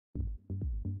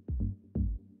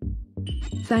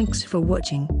Thanks for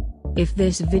watching. If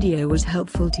this video was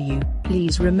helpful to you,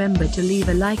 please remember to leave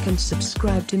a like and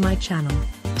subscribe to my channel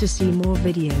to see more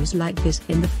videos like this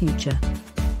in the future.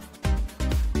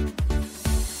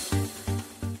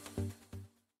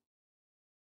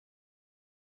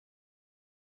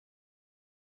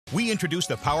 We introduced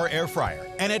the Power Air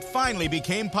Fryer, and it finally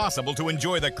became possible to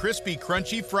enjoy the crispy,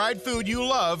 crunchy fried food you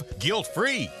love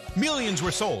guilt-free. Millions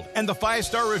were sold, and the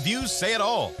 5-star reviews say it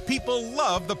all. People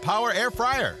love the Power Air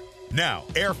Fryer. Now,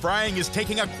 air frying is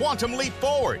taking a quantum leap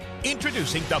forward.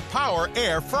 Introducing the Power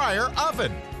Air Fryer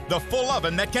Oven, the full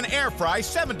oven that can air fry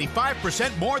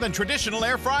 75% more than traditional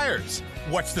air fryers.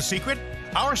 What's the secret?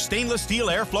 Our stainless steel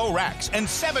airflow racks and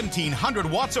 1,700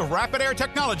 watts of rapid air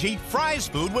technology fries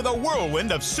food with a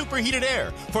whirlwind of superheated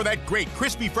air for that great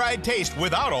crispy fried taste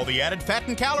without all the added fat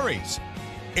and calories.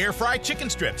 Air fried chicken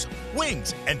strips,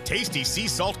 wings, and tasty sea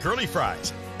salt curly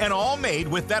fries. And all made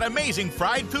with that amazing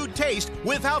fried food taste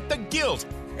without the guilt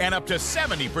and up to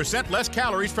 70% less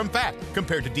calories from fat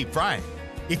compared to deep frying.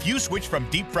 If you switch from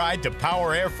deep fried to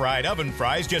Power Air Fried oven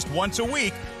fries just once a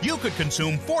week, you could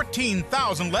consume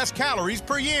 14,000 less calories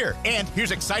per year. And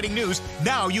here's exciting news,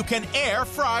 now you can air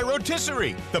fry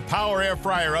rotisserie. The Power Air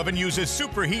Fryer oven uses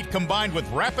superheat combined with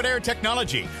rapid air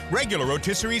technology. Regular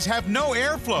rotisseries have no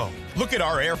airflow. Look at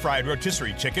our air fried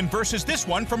rotisserie chicken versus this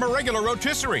one from a regular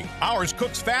rotisserie. Ours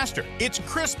cooks faster, it's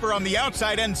crisper on the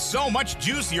outside and so much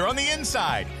juicier on the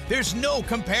inside. There's no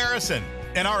comparison.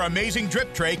 And our amazing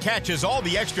drip tray catches all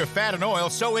the extra fat and oil,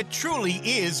 so it truly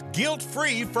is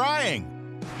guilt-free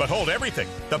frying. But hold everything.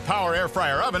 The Power Air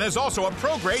Fryer oven is also a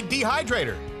pro-grade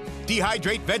dehydrator.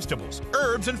 Dehydrate vegetables,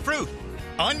 herbs, and fruit.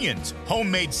 Onions,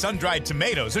 homemade sun-dried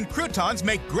tomatoes, and croutons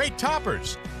make great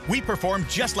toppers. We perform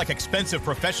just like expensive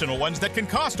professional ones that can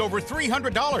cost over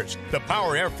 $300. The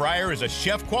Power Air Fryer is a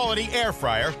chef-quality air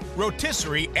fryer,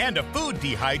 rotisserie, and a food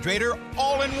dehydrator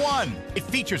all in one. It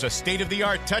features a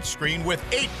state-of-the-art touchscreen with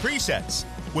 8 presets.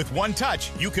 With one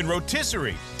touch, you can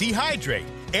rotisserie, dehydrate,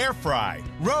 air fry,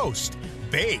 roast,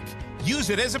 bake, use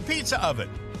it as a pizza oven,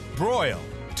 broil,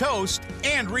 toast,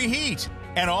 and reheat.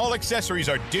 And all accessories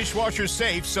are dishwasher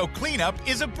safe, so cleanup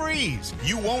is a breeze.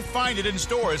 You won't find it in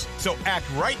stores, so act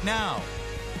right now.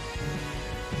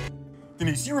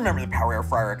 Denise, you remember the Power Air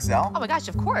Fryer XL? Oh my gosh,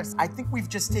 of course. I think we've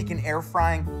just taken air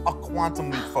frying a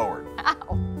quantum leap forward.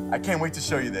 Ow. I can't wait to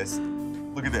show you this.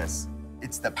 Look at this.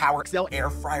 It's the PowerXL Air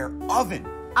Fryer Oven.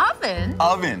 Oven?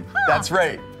 Oven, Huh. That's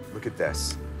right. Look at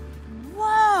this.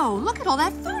 Whoa, look at all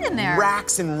that food in there.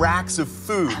 Racks and racks of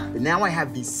food. And now I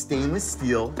have these stainless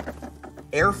steel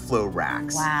airflow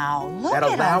racks Wow, look that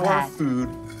at allow all our that. food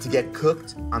to get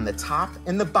cooked on the top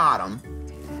and the bottom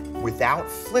without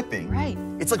flipping. Right.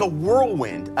 It's like a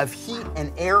whirlwind of heat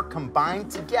and air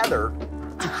combined together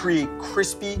to create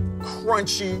crispy,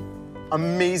 crunchy,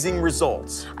 amazing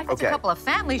results. I guess a couple of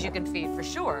families you can feed for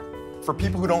sure. For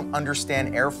people who don't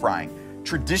understand air frying,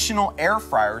 traditional air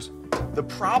fryers, the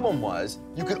problem was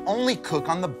you could only cook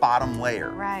on the bottom layer.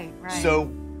 Right. So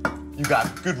you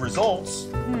got good results,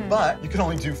 but you could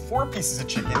only do 4 pieces of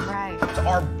chicken to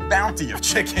our bounty of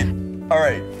chicken. All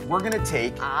right, we're gonna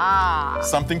take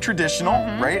something traditional,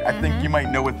 right? I think you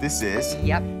might know what this is.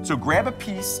 Yep. So grab a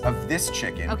piece of this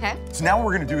chicken. Okay. So now what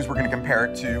we're gonna do is we're gonna compare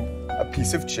it to a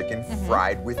piece of chicken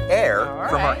fried with air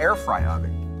from our air fry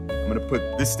oven. I'm gonna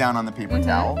put this down on the paper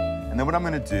towel, and then what I'm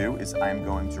gonna do is I'm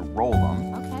going to roll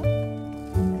them.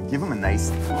 And give them a nice,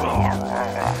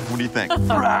 what do you think? Move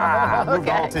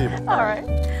the whole table. All right.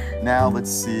 Now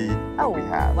let's see what we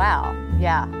have. Wow.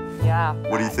 Yeah.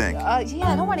 What do you think?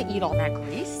 Yeah, I don't want to eat all that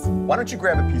grease. Why don't you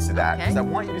grab a piece of that? Because I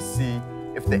want you to see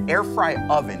if the air fry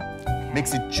oven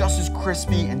makes it just as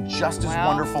crispy and just as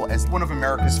wonderful as one of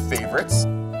America's favorites.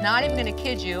 Not even gonna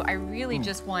kid you, I really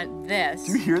just want this.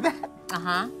 Do you hear that?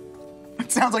 Uh-huh.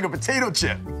 It sounds like a potato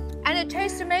chip. And it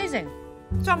tastes amazing.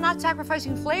 So I'm not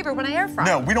sacrificing flavor when I air fry.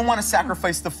 No, we don't want to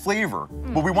sacrifice the flavor.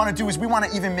 What we want to do is we want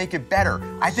to even make it better.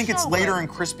 I think it's later and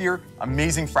crispier,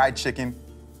 amazing fried chicken,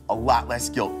 a lot less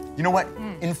guilt. You know what?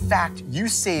 In fact, you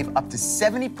save up to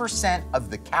 70% of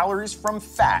the calories from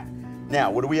fat.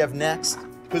 Now, what do we have next?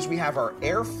 Because we have our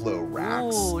airflow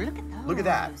racks. Ooh, look at those. Look at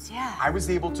that. Yeah. I was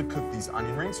able to cook these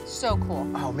onion rings. So cool.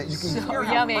 Oh man, you can So hear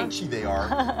how yummy. crunchy they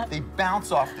are. They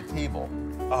bounce off the table.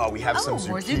 Oh, we have some zucchini.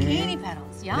 More zucchini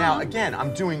petals. Yum. Now, again,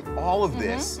 I'm doing all of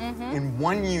this in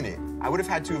 1 unit. I would have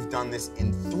had to have done this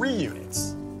in 3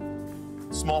 units.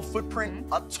 Small footprint,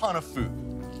 a ton of food.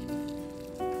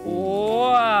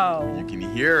 Whoa. You can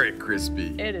hear it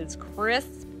crispy. It is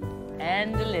crisp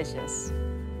and delicious.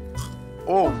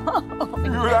 Oh,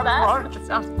 you hear that crunch? That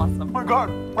sounds awesome. Oh my God,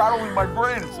 rattling my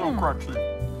brain, it's so crunchy.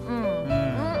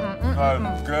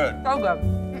 That's good. So good.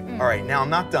 All right, now I'm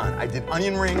not done. I did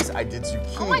onion rings, I did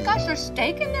zucchini. Oh my gosh, there's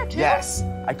steak in there too? Yes,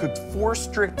 I cooked 4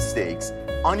 strip steaks,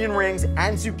 onion rings,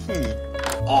 and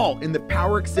zucchini, all in the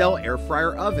PowerXL air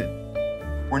fryer oven.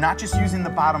 We're not just using the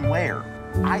bottom layer.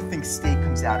 I think steak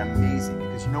comes out amazing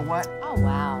because you know what? Oh,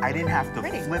 wow. I didn't have to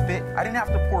flip it. I didn't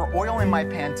have to pour oil in my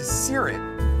pan to sear it.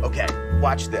 Okay,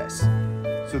 watch this.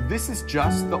 So this is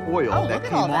just the oil that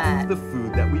came off of the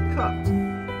food that we cooked.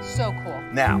 So cool.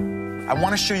 Now, I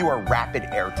want to show you our rapid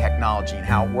air technology and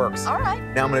how it works. All right.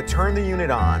 Now I'm going to turn the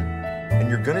unit on, and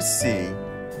you're going to see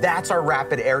that's our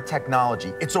rapid air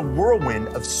technology. It's a whirlwind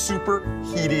of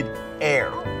superheated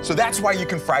air. So that's why you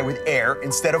can fry with air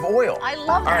instead of oil. I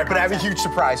love that. All right, but I have a huge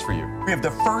surprise for you. We have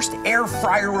the first air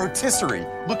fryer rotisserie.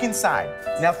 Look inside.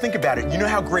 Now think about it. You know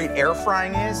how great air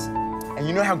frying is? And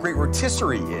you know how great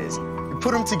rotisserie is? You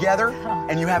put them together,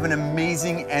 and you have an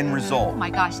amazing end result. Oh my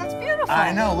gosh, that's beautiful.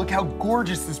 I know, look how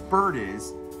gorgeous this bird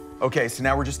is. Okay, so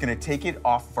now we're just gonna take it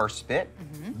off of our spit.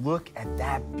 Look at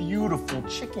that beautiful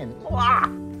chicken. Ah!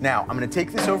 Now, I'm gonna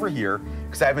take this over here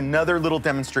because I have another little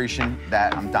demonstration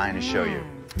that I'm dying to show you.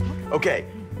 Okay,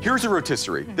 here's a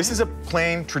rotisserie. This is a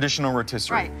plain, traditional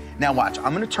rotisserie. Right. Now watch,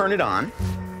 I'm gonna turn it on.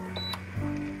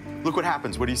 Look what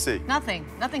happens, what do you see? Nothing,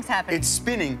 nothing's happening. It's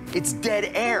spinning, it's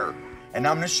dead air. And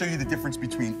now I'm gonna show you the difference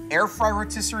between air fry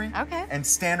rotisserie and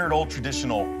standard old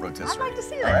traditional rotisserie. I'd like to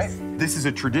see this. All right? This is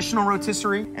a traditional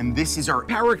rotisserie, and this is our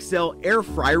PowerXL air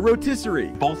fry rotisserie.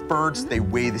 Both birds, they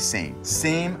weigh the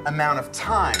same amount of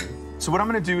time. So what I'm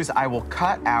gonna do is I will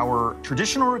cut our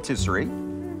traditional rotisserie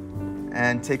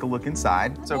and take a look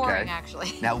inside. It's okay. Boring,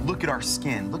 actually. Now look at our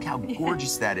skin. Look how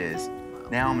gorgeous that is.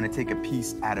 Now I'm gonna take a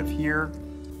piece out of here.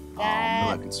 Oh,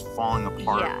 look, it's falling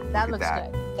apart. Yeah, that look looks at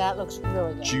that. good. That looks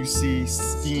really good. Juicy,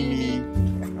 steamy.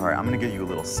 All right, I'm gonna get you a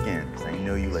little skin because I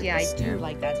know you like Yeah, the I skin. do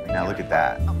like that. Now look at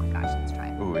that. Oh my gosh, let's try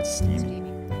it. Ooh, it's steamy.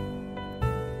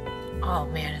 Oh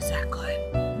man, is that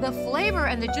good. The flavor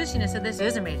and the juiciness of this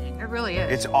is amazing. It really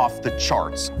is. It's off the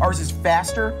charts. Ours is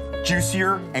faster,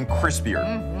 juicier, and crispier.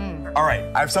 All right,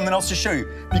 I have something else to show you.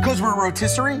 Because we're a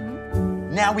rotisserie,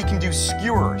 now we can do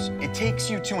skewers. It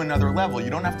takes you to another level. You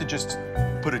don't have to just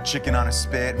put a chicken on a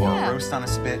spit or a roast on a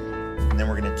spit. And then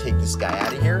we're gonna take this guy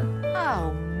out of here.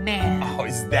 Oh man. Oh,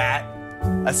 is that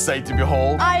a sight to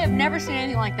behold? I have never seen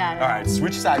anything like that. All right,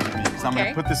 switch sides with me because I'm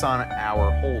gonna put this on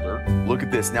our holder. Look at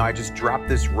this. Now I just dropped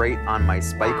this right on my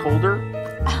spike holder.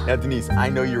 Now, Denise, I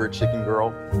know you're a chicken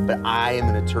girl, but I am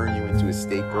gonna turn you into a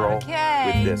steak girl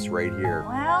with this right here.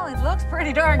 Well, it looks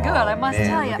pretty darn good, I must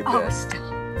tell you. Look at this. Stop.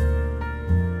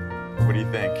 What do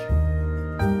you think?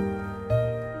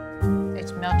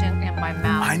 It's melting in my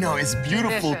mouth. I know, it's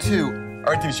beautiful too.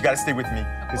 All right, Denise, you gotta stay with me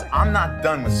because I'm not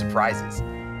done with surprises.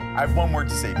 I have one word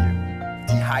to say to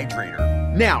you.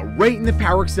 Dehydrator. Now, right in the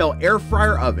PowerXL air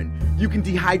fryer oven, you can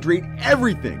dehydrate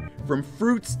everything from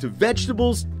fruits to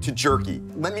vegetables to jerky.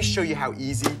 Let me show you how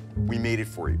easy we made it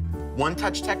for you.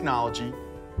 One-touch technology.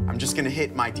 I'm just gonna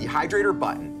hit my dehydrator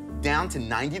button down to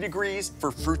 90 degrees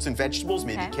for fruits and vegetables,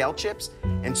 maybe kale chips,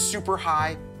 and super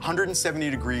high,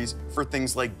 170 degrees for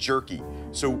things like jerky.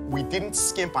 So we didn't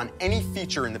skimp on any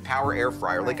feature in the Power Air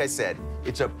Fryer. Like I said,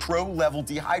 it's a pro-level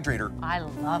dehydrator. I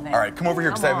love it. All right, come over here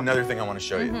because I have another thing I want to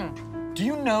show you. Do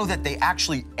you know that they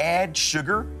actually add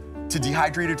sugar to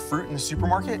dehydrated fruit in the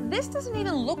supermarket? This doesn't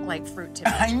even look like fruit to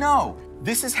me. I know.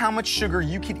 This is how much sugar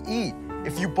you could eat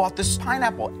if you bought this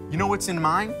pineapple. You know what's in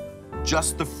mine?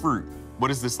 Just the fruit. What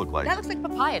does this look like? That looks like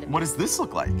papaya to me. What does this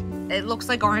look like? It looks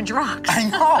like orange rocks. I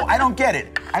know, I don't get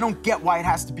it. I don't get why it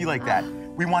has to be like that.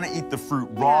 We want to eat the fruit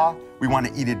raw, we want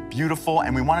to eat it beautiful,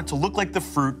 and we want it to look like the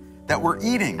fruit that we're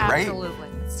eating, right? Absolutely.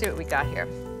 Let's see what we got here.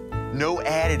 No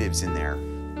additives in there.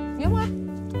 You know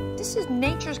what? This is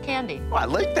nature's candy. Oh, I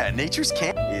like that. Nature's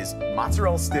candy is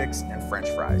mozzarella sticks and French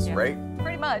fries, right?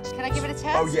 Pretty much. Can I give it a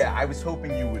test? Oh yeah, I was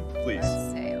hoping you would, please.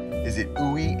 Let's see. Is it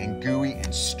ooey and gooey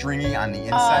and stringy on the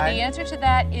inside? The answer to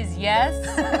that is yes,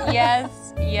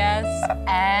 yes, yes,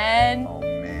 and... Oh,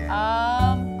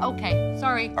 man. Okay,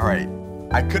 sorry. All right.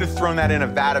 I could have thrown that in a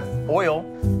vat of oil,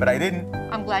 but I didn't.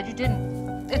 I'm glad you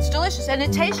didn't. It's delicious, and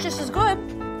it tastes just as good.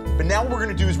 But now what we're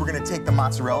gonna do is we're gonna take the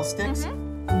mozzarella sticks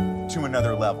to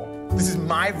another level. This is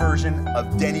my version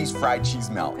of Denny's fried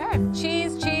cheese melt. Okay,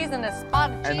 cheese, and a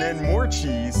spot of cheese. And then more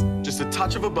cheese, just a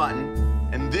touch of a button,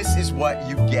 and this is what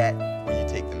you get when you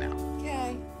take them out.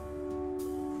 Okay.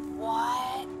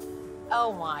 What?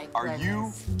 Oh my goodness. Are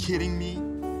you kidding me?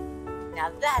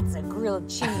 Now that's a grilled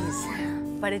cheese,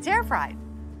 but it's air fried.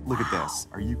 Look at this.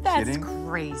 Are you That's kidding?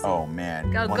 crazy. Oh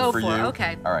man. Go One for for you. it,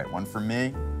 okay. All right, one for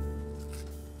me.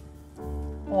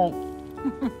 Oh.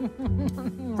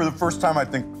 For the first time, I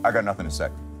think I got nothing to say.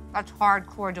 That's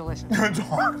hardcore delicious. It's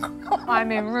hardcore. I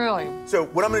mean, really. So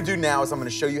what I'm gonna do now is I'm gonna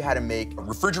show you how to make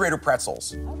refrigerator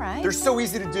pretzels. All right. They're so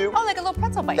easy to do. Oh, like a little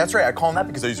pretzel bite. That's right, I call them that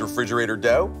because I use refrigerator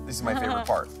dough. This is my favorite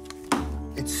part.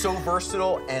 It's so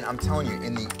versatile, and I'm telling you,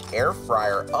 in the air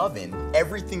fryer oven,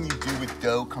 everything you do with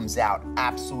dough comes out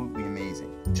absolutely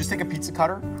amazing. Just take a pizza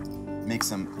cutter, make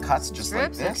some cuts just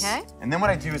like this. Okay. And then what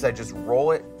I do is I just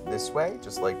roll it this way,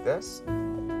 just like this.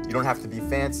 You don't have to be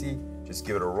fancy, just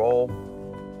give it a roll.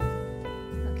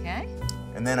 Okay.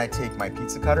 And then I take my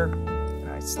pizza cutter, and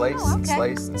I slice and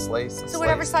slice and slice and So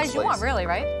whatever size you want, really,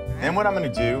 right? Then what I'm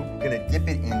gonna do, I'm gonna dip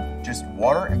it in just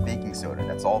water and baking soda.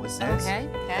 That's all this is. Okay.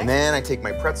 And then I take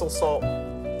my pretzel salt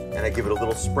and I give it a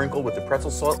little sprinkle with the pretzel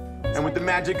salt. And with the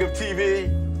magic of TV,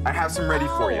 I have some ready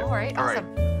for you. All right,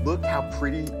 awesome. Look how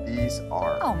pretty these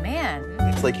are. Oh, man.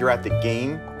 It's like you're at the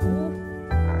game. All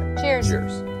right. Cheers.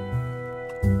 Cheers.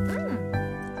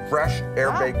 Fresh,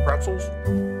 air-baked pretzels.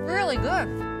 Really good.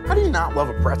 How do you not love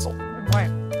a pretzel?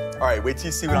 Right. All right, wait till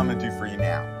you see what I'm gonna do for you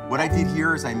now. What I did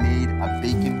here is I made a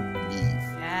bacon beef.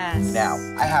 Yes. Now,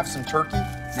 I have some turkey.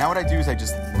 Now what I do is I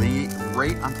just lay it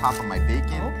right on top of my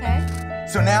bacon. Okay.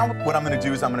 So now what I'm gonna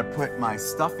do is I'm gonna put my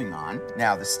stuffing on.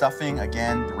 Now the stuffing,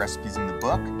 again, the recipe's in the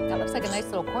book. That looks like a nice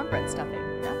little cornbread stuffing.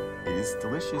 Yeah. It is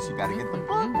delicious, you gotta get the book.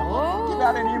 I Oh, won't give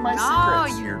out any of my no,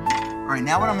 secrets here. All right,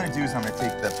 now what I'm gonna do is I'm gonna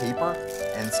take the paper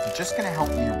and it's just gonna help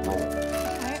me roll.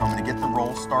 So I'm gonna get the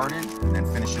roll started and then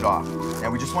finish it off.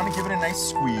 Now we just wanna give it a nice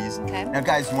squeeze. Okay. Now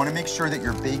guys, you wanna make sure that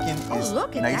your bacon is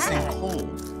look at nice that. and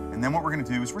cold. And then what we're gonna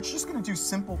do is we're just gonna do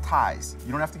simple ties.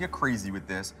 You don't have to get crazy with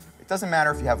this. It doesn't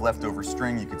matter if you have leftover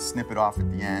string, you could snip it off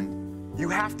at the end. You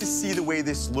have to see the way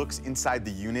this looks inside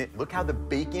the unit. Look how the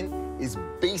bacon is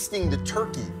basting the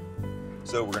turkey.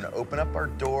 So we're gonna open up our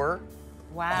door.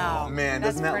 Wow. Oh man,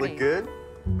 That's doesn't that pretty. look good?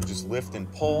 We just lift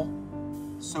and pull.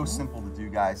 So simple to do,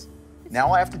 guys. Now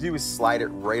all I have to do is slide it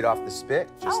right off the spit,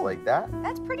 just like that.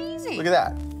 That's pretty easy. Look at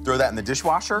that. Throw that in the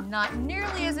dishwasher. Not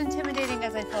nearly as intimidating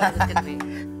as I thought it was gonna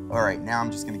be. All right, now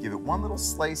I'm just gonna give it one little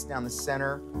slice down the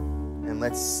center, and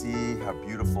let's see how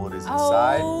beautiful it is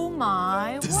inside. Oh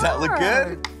my Does that look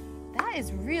good? That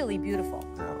is really beautiful.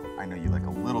 So, I know you like a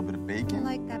little bit of bacon.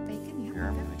 I like that bacon, yeah. Here,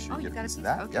 I'm gonna make sure you you get a got piece of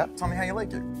that. Okay. Yep, tell me how you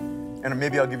like it. And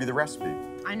maybe I'll give you the recipe.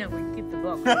 I know, we can keep the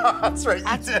book. That's right, you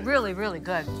That's did. really, really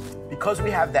good. Because we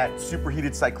have that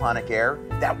superheated cyclonic air,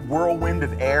 that whirlwind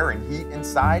of air and heat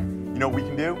inside, you know what we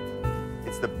can do?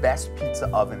 It's the best pizza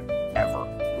oven ever.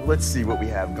 Let's see what we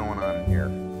have going on in here.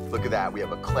 Look at that, we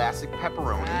have a classic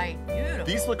pepperoni. Right, beautiful.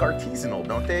 These look artisanal,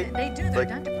 don't they? They do, they're Like,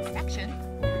 done to perfection.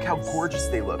 look how gorgeous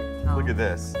they look. Oh. Look at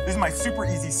this. This is my super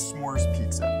easy s'mores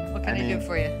pizza. What can I do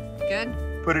for you? Good?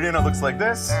 Put it in, it looks like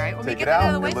this. All right, want me Take to it get that out out,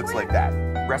 of the way it looks for you? like that.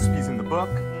 Recipe's in the book.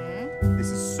 Mm-hmm. This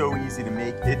is so easy to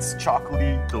make. It's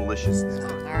chocolatey delicious. All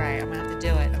right, I'm gonna have to do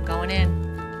it. I'm going in.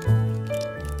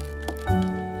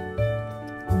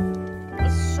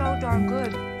 It's so darn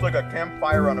good. It's like a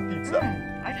campfire on a pizza.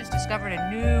 I just discovered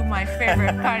my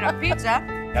favorite kind of pizza.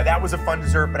 Now that was a fun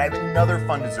dessert, but I have another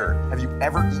fun dessert. Have you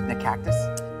ever eaten a cactus?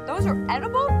 Those are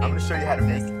edible? I'm gonna show you how to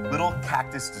make little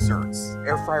cactus desserts.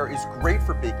 Air fryer is great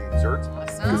for baking desserts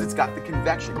because it's got the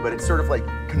convection, but it's sort of like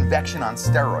convection on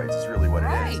steroids is really what it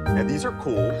is. Right. Now these are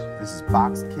cool. This is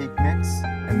boxed cake mix,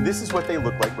 and this is what they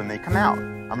look like when they come out.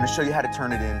 I'm gonna show you how to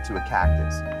turn it into a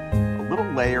cactus. A little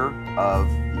layer of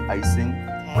the icing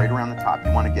right around the top.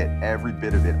 You wanna get every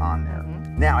bit of it on there.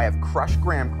 Now I have crushed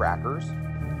graham crackers.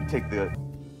 You take the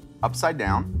upside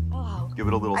down, give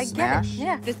it a little smash.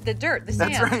 Yeah, the dirt, the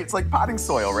sand. That's right, it's like potting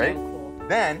soil, right? So cool.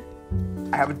 Then,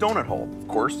 I have a donut hole, of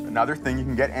course, another thing you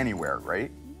can get anywhere,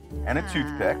 right? And a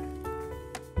toothpick.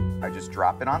 I just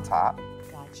drop it on top,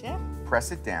 Gotcha.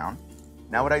 press it down.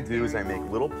 Now what I do is I make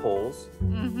little pulls,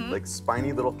 like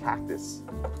spiny little cactus.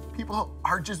 People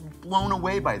are just blown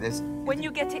away by this. When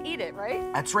you get to eat it,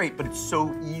 right? That's right, but it's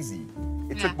so easy.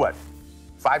 It took what,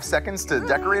 5 seconds to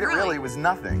decorate it? Really, it was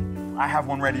nothing. I have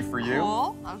one ready for you.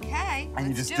 Cool, okay. And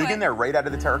you just dig in there right out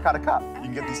of the terracotta cup. You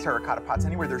can get these terracotta pots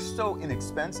anywhere. They're so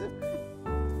inexpensive.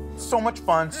 So much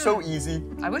fun, so easy.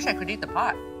 I wish I could eat the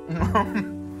pot.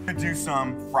 To do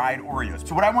some fried Oreos.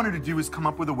 So what I wanted to do is come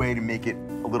up with a way to make it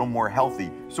a little more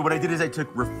healthy. So what I did is I took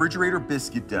refrigerator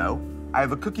biscuit dough. I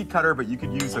have a cookie cutter, but you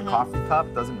could use a coffee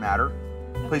cup, doesn't matter.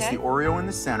 Place the Oreo in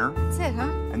the center. That's it, huh?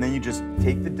 And then you just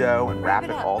take the dough and wrap it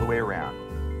up. all the way around.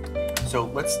 So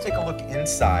let's take a look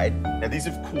inside. Now these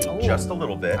have cooled just a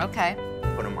little bit. Okay.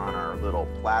 Put them on our little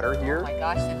platter here. Oh my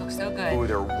gosh, they look so good. Oh,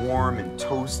 they're warm and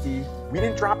toasty. We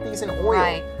didn't drop these in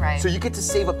oil. Right. So you get to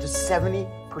save up to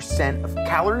 70% of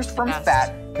calories from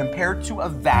fat compared to a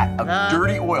vat of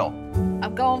dirty oil.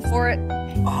 I'm going for it.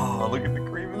 Oh, look at the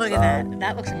cream in Look at that.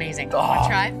 That looks amazing. Want to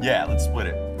try? Yeah, let's split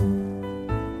it.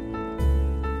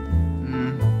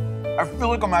 I feel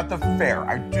like I'm at the fair.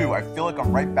 I do. I feel like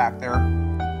I'm right back there.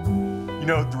 You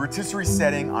know, the rotisserie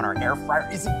setting on our air fryer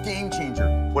is a game changer.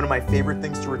 One of my favorite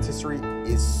things to rotisserie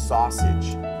is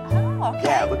sausage. Oh, okay.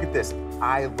 Yeah, look at this.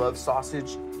 I love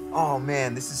sausage. Oh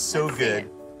man, this is so good.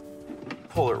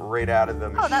 Pull it right out of the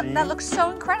machine. Oh, that looks so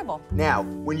incredible. Now,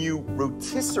 when you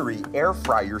rotisserie air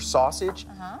fry your sausage,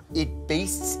 it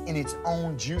bastes in its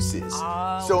own juices.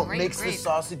 Oh, so it makes the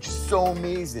sausage so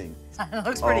amazing. It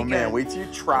looks pretty good. Oh man, wait till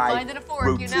you try Find it a fork,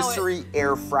 rotisserie you know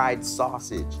air fried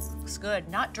sausage. Looks good.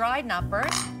 Not dried, not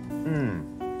burnt.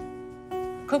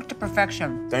 Cooked to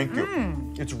perfection. Thank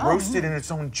you. It's roasted in its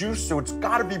own juice, so it's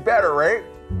gotta be better, right?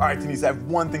 All right, Denise, I have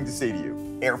one thing to say to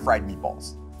you. Air fried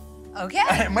meatballs. Okay.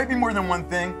 It might be more than one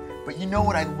thing, but you know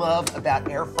what I love about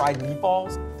air fried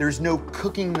meatballs? There's no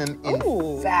cooking them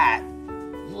in fat.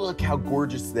 Look how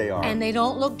gorgeous they are. And they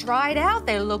don't look dried out.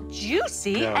 They look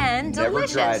juicy and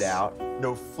delicious. Never dried out.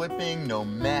 No flipping, no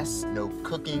mess, no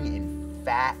cooking in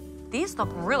fat. These look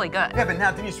really good. Yeah, but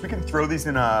now, Denise, we can throw these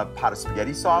in a pot of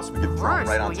spaghetti sauce. We can throw them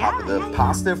right on top of the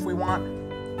pasta if we want.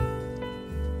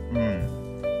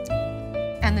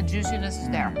 And the juiciness is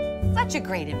there. Such a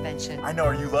great invention. I know,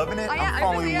 are you loving it? I'm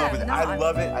falling in love with it. No, I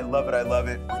love it, I love it, I love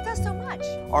it. Oh, it does so much.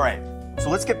 All right, so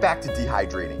let's get back to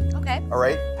dehydrating. Okay. All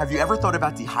right, have you ever thought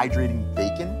about dehydrating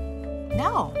bacon?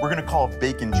 No. We're gonna call it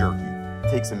bacon jerky.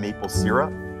 Take some maple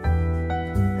syrup,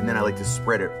 and then I like to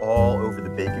spread it all over the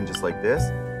bacon just like this.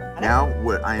 Now,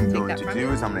 what I am going to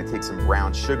do is I'm gonna take some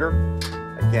brown sugar.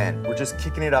 Again, we're just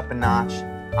kicking it up a notch.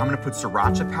 I'm gonna put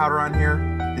sriracha powder on here.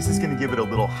 This is gonna give it a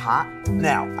little hot.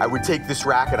 Now, I would take this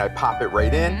rack and I pop it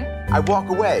right in. I walk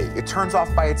away. It turns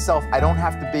off by itself. I don't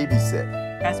have to babysit.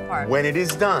 Best part. When it is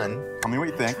done, tell me what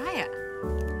you think. Try it.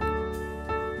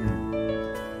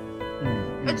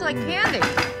 It's like candy.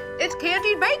 It's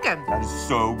candied bacon. That is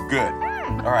so good.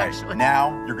 All right,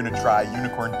 now you're gonna try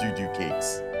unicorn doo-doo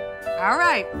cakes. All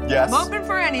right. Yes. I'm open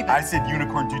for anything. I said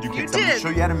unicorn doo-doo cakes. I'm gonna show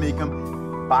you how to make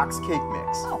them. Box cake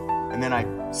mix. Oh. And then I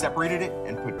separated it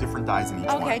and put different dyes in each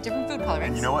one. Okay, different food colorings.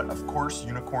 And you know what? Of course,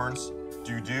 unicorns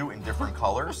do in different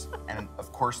colors. And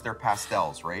of course, they're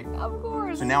pastels, right? Of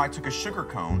course. So now I took a sugar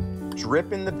cone,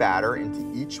 drip in the batter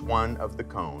into each one of the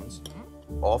cones,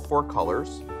 all 4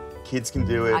 colors. Kids can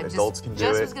do it, adults can do it.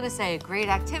 Just was gonna say, a great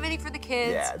activity for the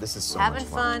kids. Yeah, this is so having much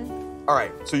fun. fun. All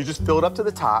right, so you just fill it up to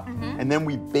the top, and then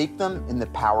we bake them in the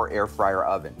Power Air Fryer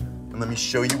oven. And let me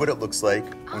show you what it looks like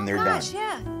when they're done.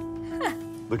 Yeah.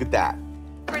 Look at that.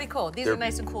 Pretty cool. These are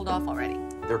nice and cooled off already.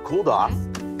 They're cooled off.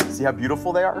 See how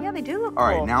beautiful they are? Yeah, they do look All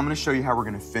cool. right, now I'm gonna show you how we're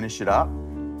gonna finish it up.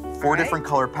 4 different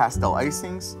color pastel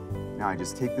icings. Now I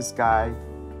just take this guy,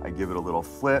 I give it a little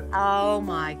flip. Oh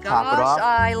my Top it gosh, off.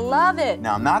 I love it.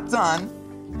 Now I'm not done,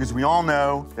 because we all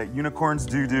know that unicorns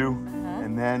doo-doo,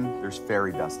 and then there's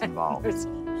fairy dust involved.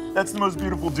 That's the most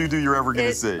beautiful doo-doo you're ever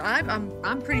gonna see.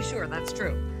 I'm pretty sure that's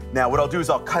true. Now what I'll do is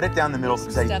I'll cut it down the middle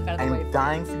because Step out of the way. I'm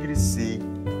dying for you to see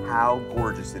how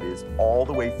gorgeous it is all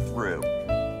the way through.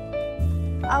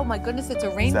 Oh my goodness, it's a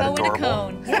rainbow in a adorable?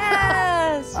 cone.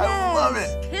 Yes, I love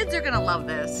it. Kids are gonna love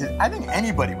this. I think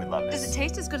anybody would love this. Does it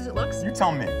taste as good as it looks? You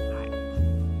tell me.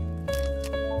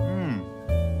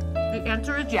 The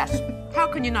answer is yes. How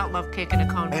can you not love cake in a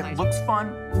cone? It looks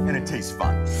fun and it tastes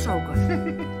fun. So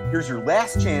good. Here's your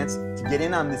last chance to get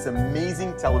in on this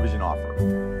amazing television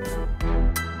offer.